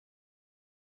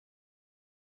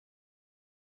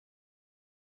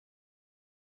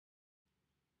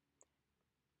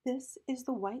This is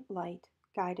the white light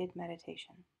guided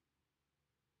meditation.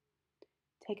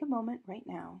 Take a moment right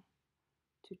now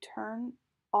to turn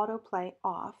autoplay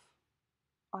off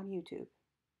on YouTube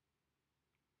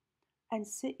and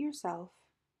sit yourself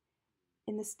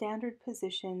in the standard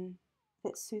position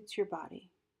that suits your body.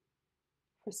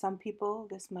 For some people,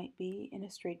 this might be in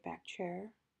a straight back chair.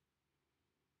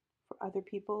 For other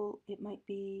people, it might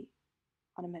be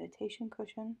on a meditation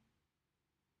cushion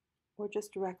or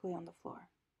just directly on the floor.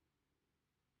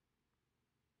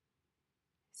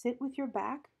 Sit with your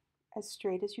back as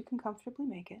straight as you can comfortably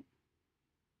make it,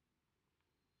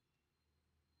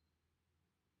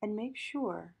 and make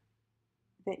sure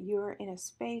that you're in a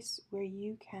space where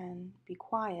you can be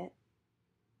quiet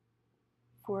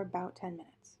for about 10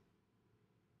 minutes.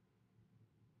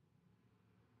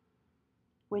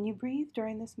 When you breathe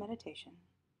during this meditation,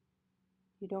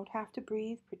 you don't have to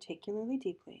breathe particularly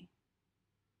deeply,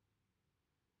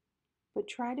 but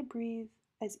try to breathe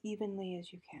as evenly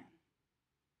as you can.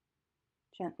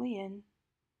 Gently in,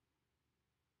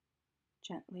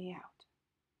 gently out.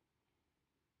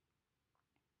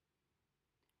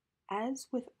 As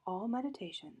with all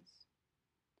meditations,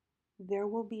 there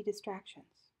will be distractions.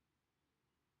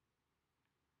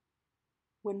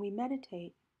 When we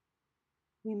meditate,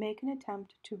 we make an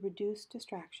attempt to reduce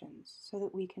distractions so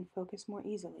that we can focus more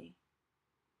easily.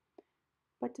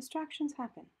 But distractions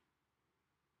happen.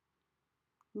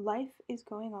 Life is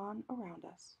going on around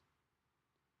us.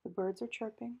 The birds are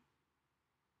chirping.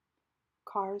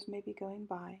 Cars may be going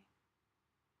by.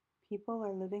 People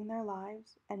are living their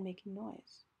lives and making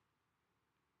noise.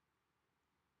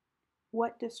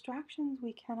 What distractions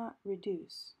we cannot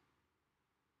reduce,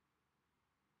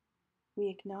 we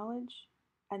acknowledge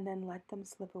and then let them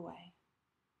slip away.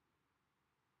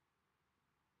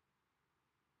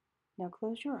 Now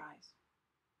close your eyes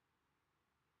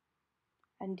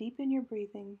and deepen your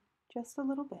breathing just a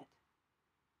little bit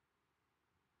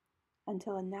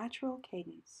until a natural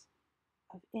cadence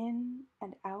of in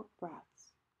and out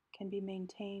breaths can be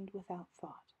maintained without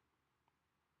thought.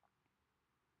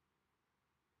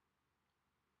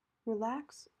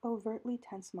 Relax overtly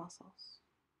tense muscles.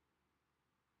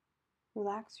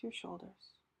 Relax your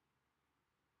shoulders.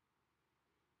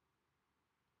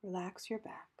 Relax your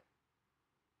back.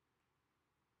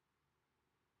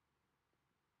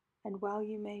 And while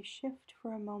you may shift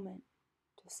for a moment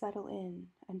to settle in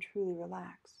and truly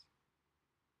relax,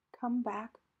 come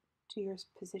back to your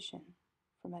position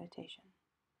for meditation.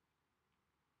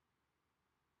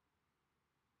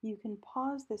 You can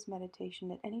pause this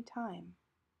meditation at any time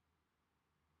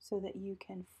so that you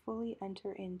can fully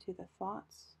enter into the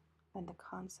thoughts and the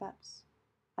concepts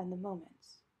and the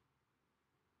moments,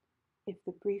 if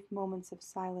the brief moments of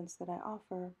silence that I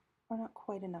offer are not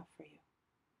quite enough for you.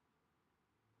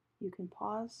 You can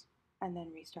pause and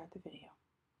then restart the video.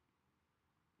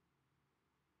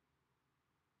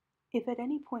 If at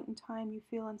any point in time you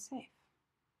feel unsafe,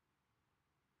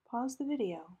 pause the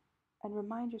video and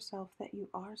remind yourself that you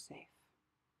are safe.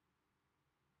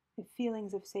 If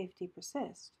feelings of safety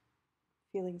persist,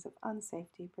 feelings of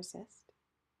unsafety persist,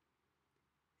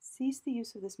 cease the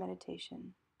use of this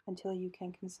meditation until you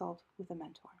can consult with a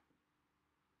mentor.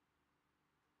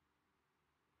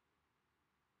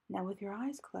 Now, with your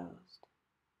eyes closed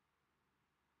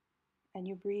and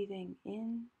you're breathing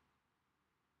in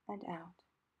and out,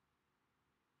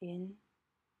 in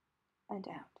and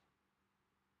out,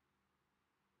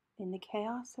 in the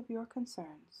chaos of your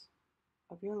concerns,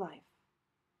 of your life,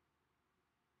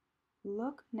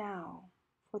 look now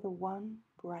for the one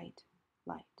bright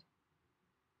light.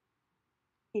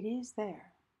 It is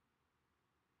there.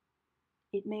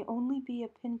 It may only be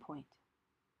a pinpoint.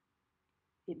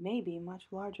 It may be much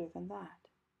larger than that.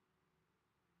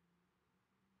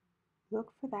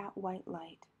 Look for that white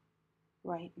light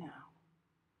right now.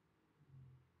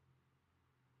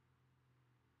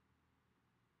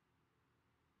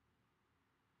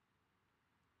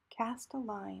 Cast a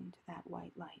line to that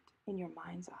white light in your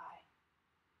mind's eye.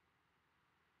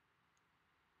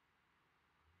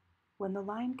 When the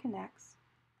line connects,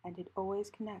 and it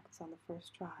always connects on the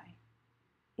first try,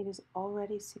 it is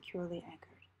already securely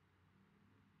anchored.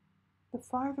 The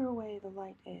farther away the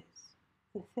light is,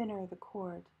 the thinner the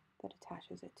cord that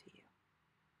attaches it to you.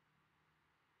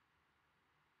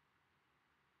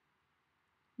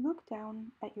 Look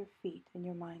down at your feet in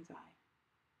your mind's eye.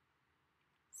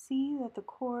 See that the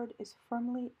cord is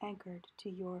firmly anchored to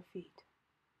your feet.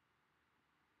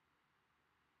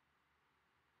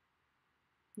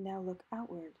 Now look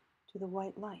outward to the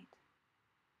white light,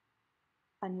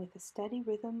 and with a steady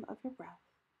rhythm of your breath,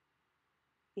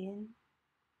 in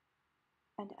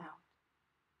and out,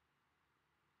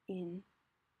 in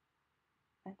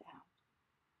and out.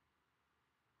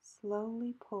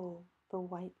 Slowly pull the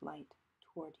white light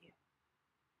toward you.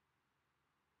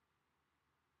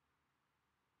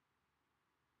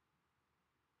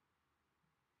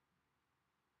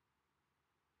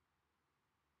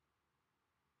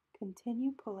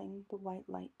 Continue pulling the white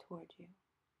light toward you,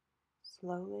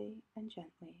 slowly and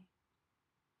gently,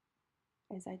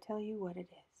 as I tell you what it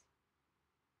is.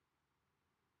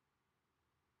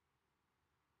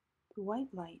 The white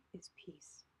light is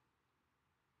peace.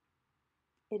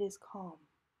 It is calm.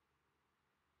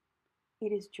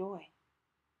 It is joy.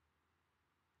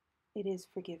 It is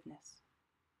forgiveness.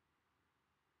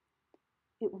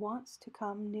 It wants to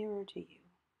come nearer to you,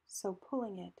 so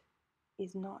pulling it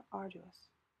is not arduous.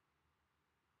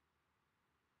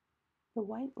 The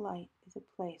white light is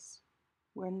a place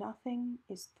where nothing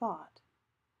is thought,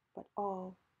 but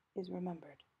all is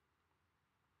remembered.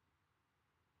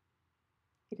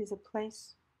 It is a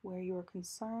place where your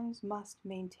concerns must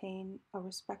maintain a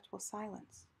respectful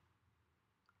silence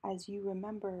as you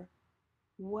remember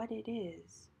what it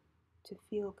is to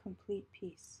feel complete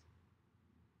peace,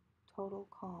 total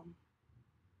calm,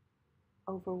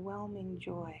 overwhelming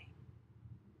joy,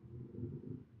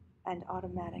 and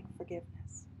automatic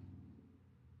forgiveness.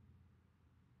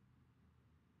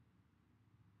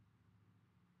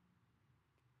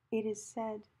 It is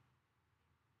said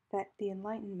that the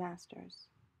enlightened masters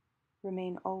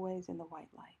remain always in the white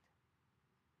light,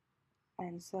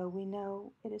 and so we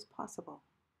know it is possible,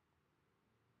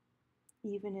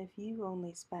 even if you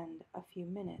only spend a few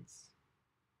minutes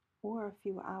or a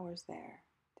few hours there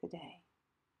today.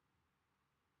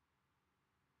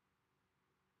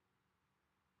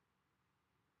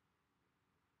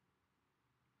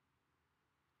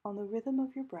 On the rhythm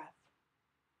of your breath,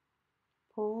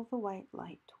 pull the white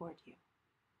light toward you.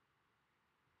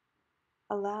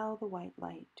 Allow the white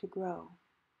light to grow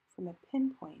from a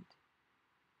pinpoint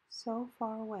so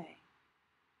far away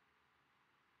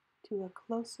to a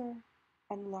closer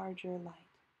and larger light.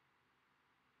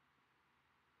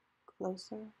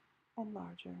 Closer and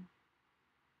larger,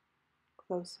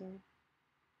 closer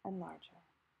and larger,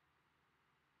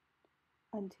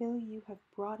 until you have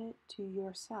brought it to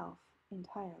yourself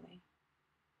entirely,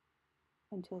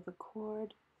 until the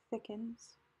cord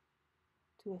thickens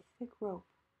to a thick rope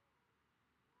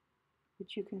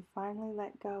which you can finally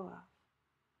let go of,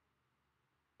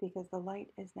 because the light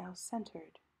is now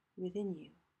centered within you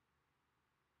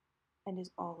and is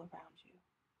all around you.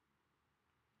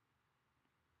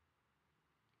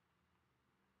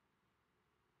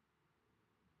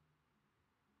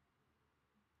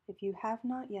 If you have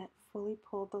not yet fully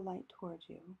pulled the light towards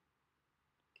you,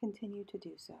 continue to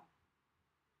do so.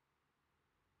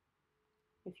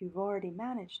 If you've already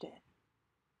managed it,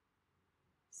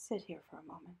 sit here for a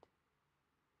moment.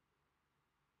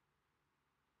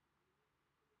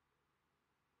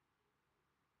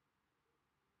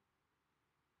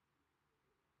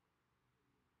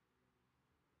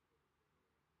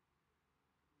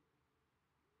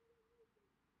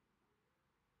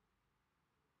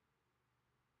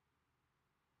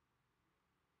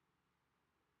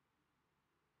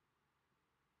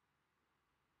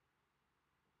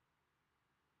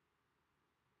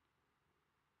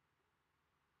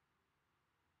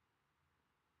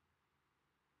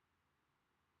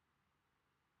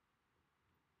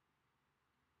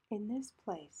 In this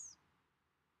place,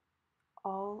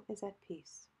 all is at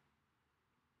peace.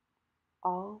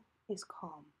 All is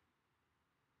calm.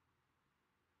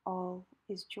 All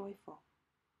is joyful.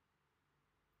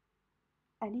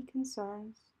 Any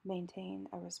concerns maintain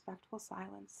a respectful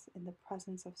silence in the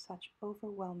presence of such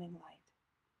overwhelming light.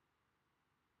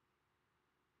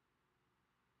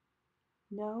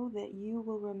 Know that you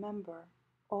will remember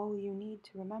all you need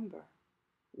to remember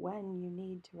when you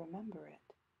need to remember it,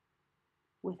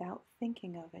 without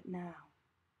thinking of it now.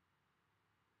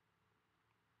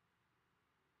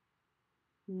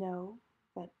 Know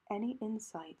that any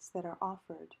insights that are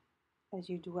offered as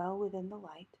you dwell within the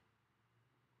light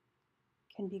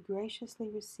can be graciously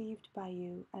received by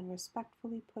you and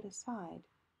respectfully put aside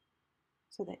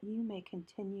so that you may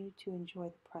continue to enjoy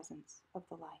the presence of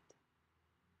the light.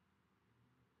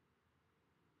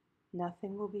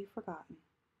 Nothing will be forgotten.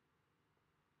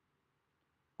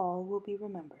 All will be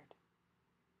remembered.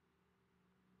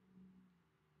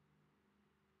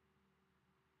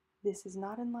 This is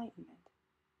not enlightenment,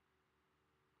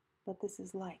 but this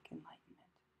is like enlightenment.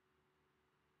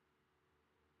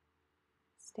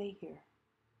 Stay here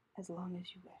as long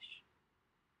as you wish.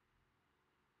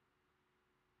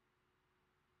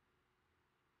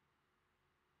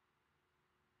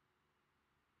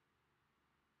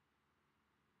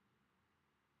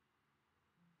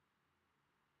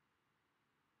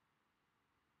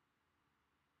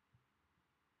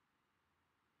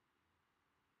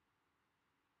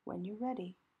 When you're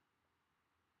ready,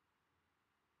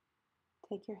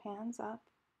 take your hands up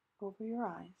over your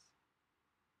eyes,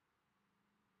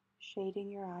 shading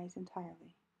your eyes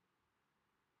entirely.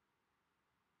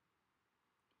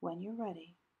 When you're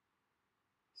ready,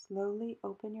 slowly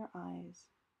open your eyes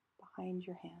behind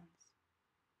your hands.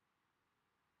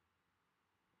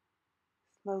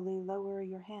 Slowly lower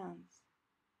your hands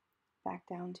back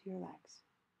down to your legs.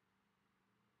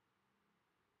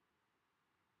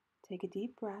 Take a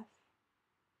deep breath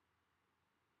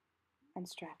and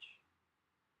stretch.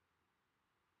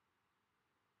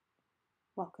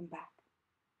 Welcome back.